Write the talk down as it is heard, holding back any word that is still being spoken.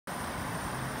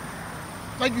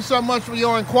Thank you so much for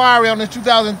your inquiry on this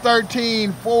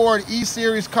 2013 Ford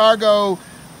E-Series cargo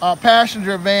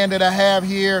passenger van that I have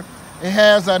here. It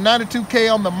has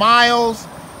 92K on the miles.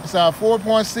 It's a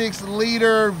 4.6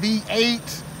 liter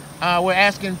V8. We're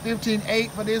asking $15,800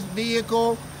 for this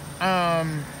vehicle.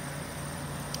 We're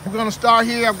gonna start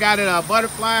here. I've got it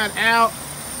butterflying out.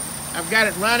 I've got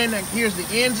it running, and here's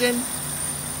the engine.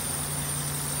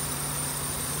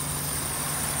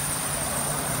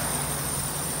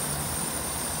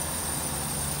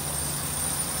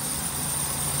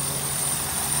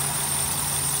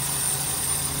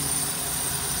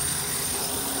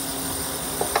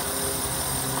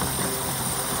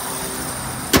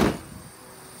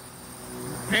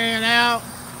 Pan out.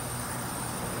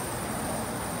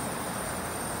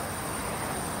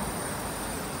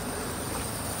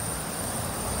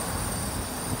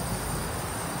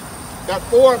 Got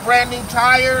 4 brand new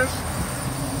tires.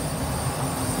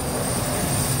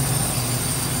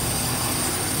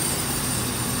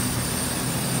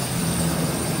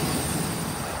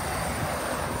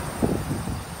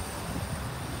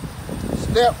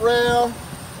 Step rail.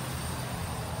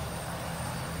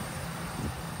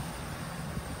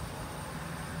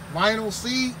 Vinyl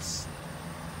seats.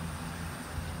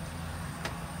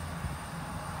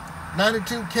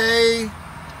 92K,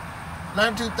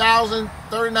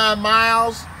 92,039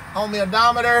 miles on the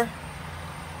odometer.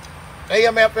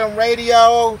 AM FM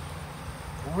radio,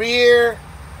 rear,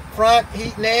 front,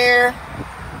 heat and air.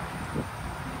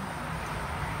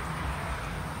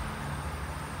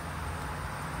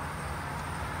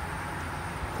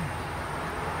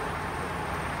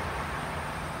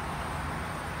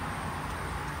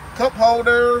 Cup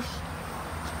holders,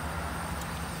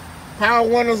 power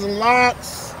windows and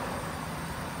locks.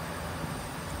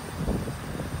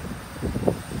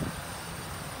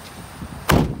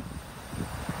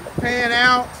 Pan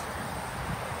out.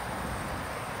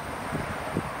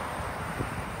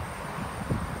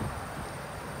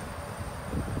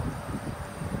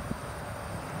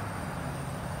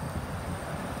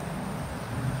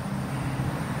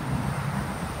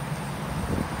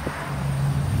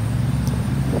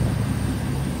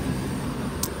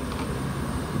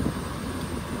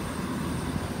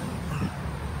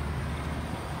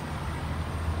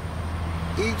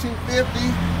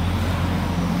 E250.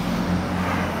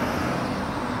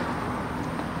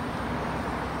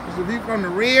 There's a view from the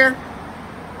rear.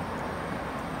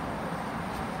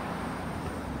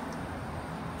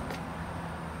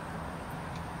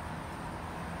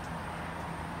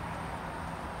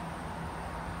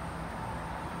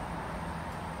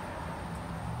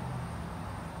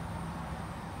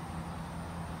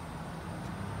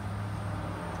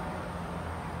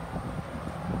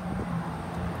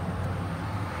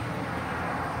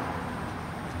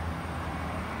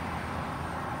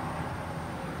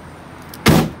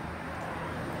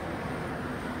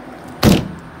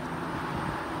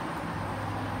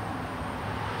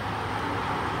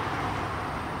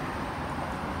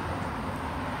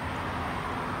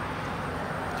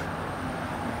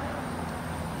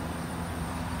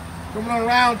 Coming on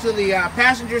around to the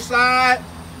passenger side.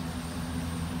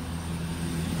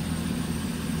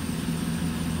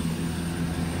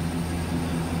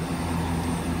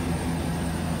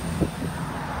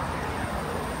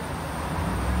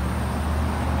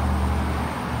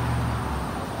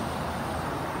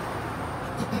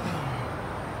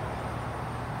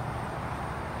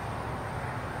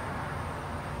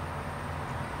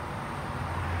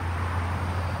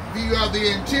 View of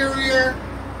the interior.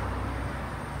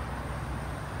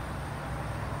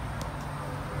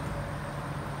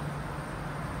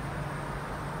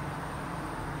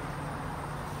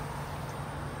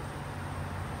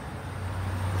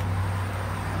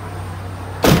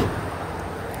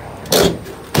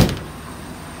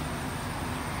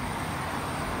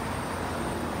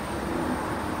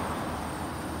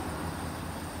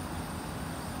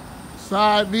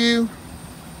 Side view.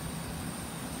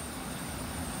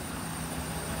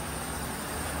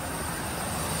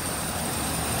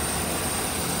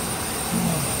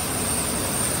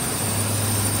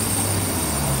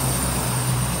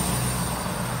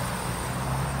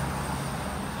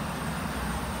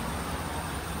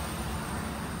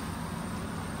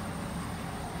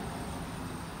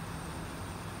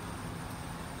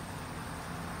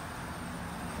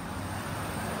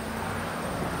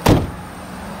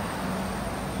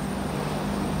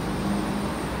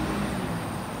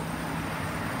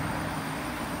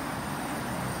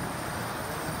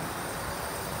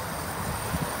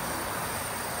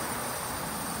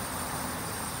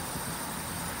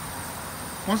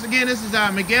 Once again, this is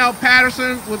Miguel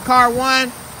Patterson with Car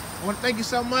One. I want to thank you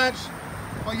so much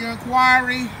for your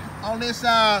inquiry. on this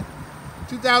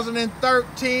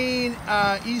 2013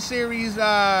 E-Series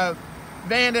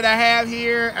van that I have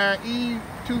here,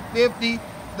 E250.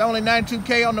 It's only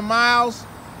 92K on the miles.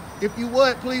 If you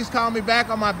would, please call me back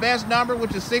on my best number,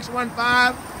 which is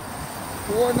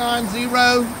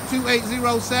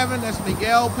 615-490-2807. That's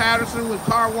Miguel Patterson with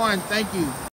Car One. Thank you.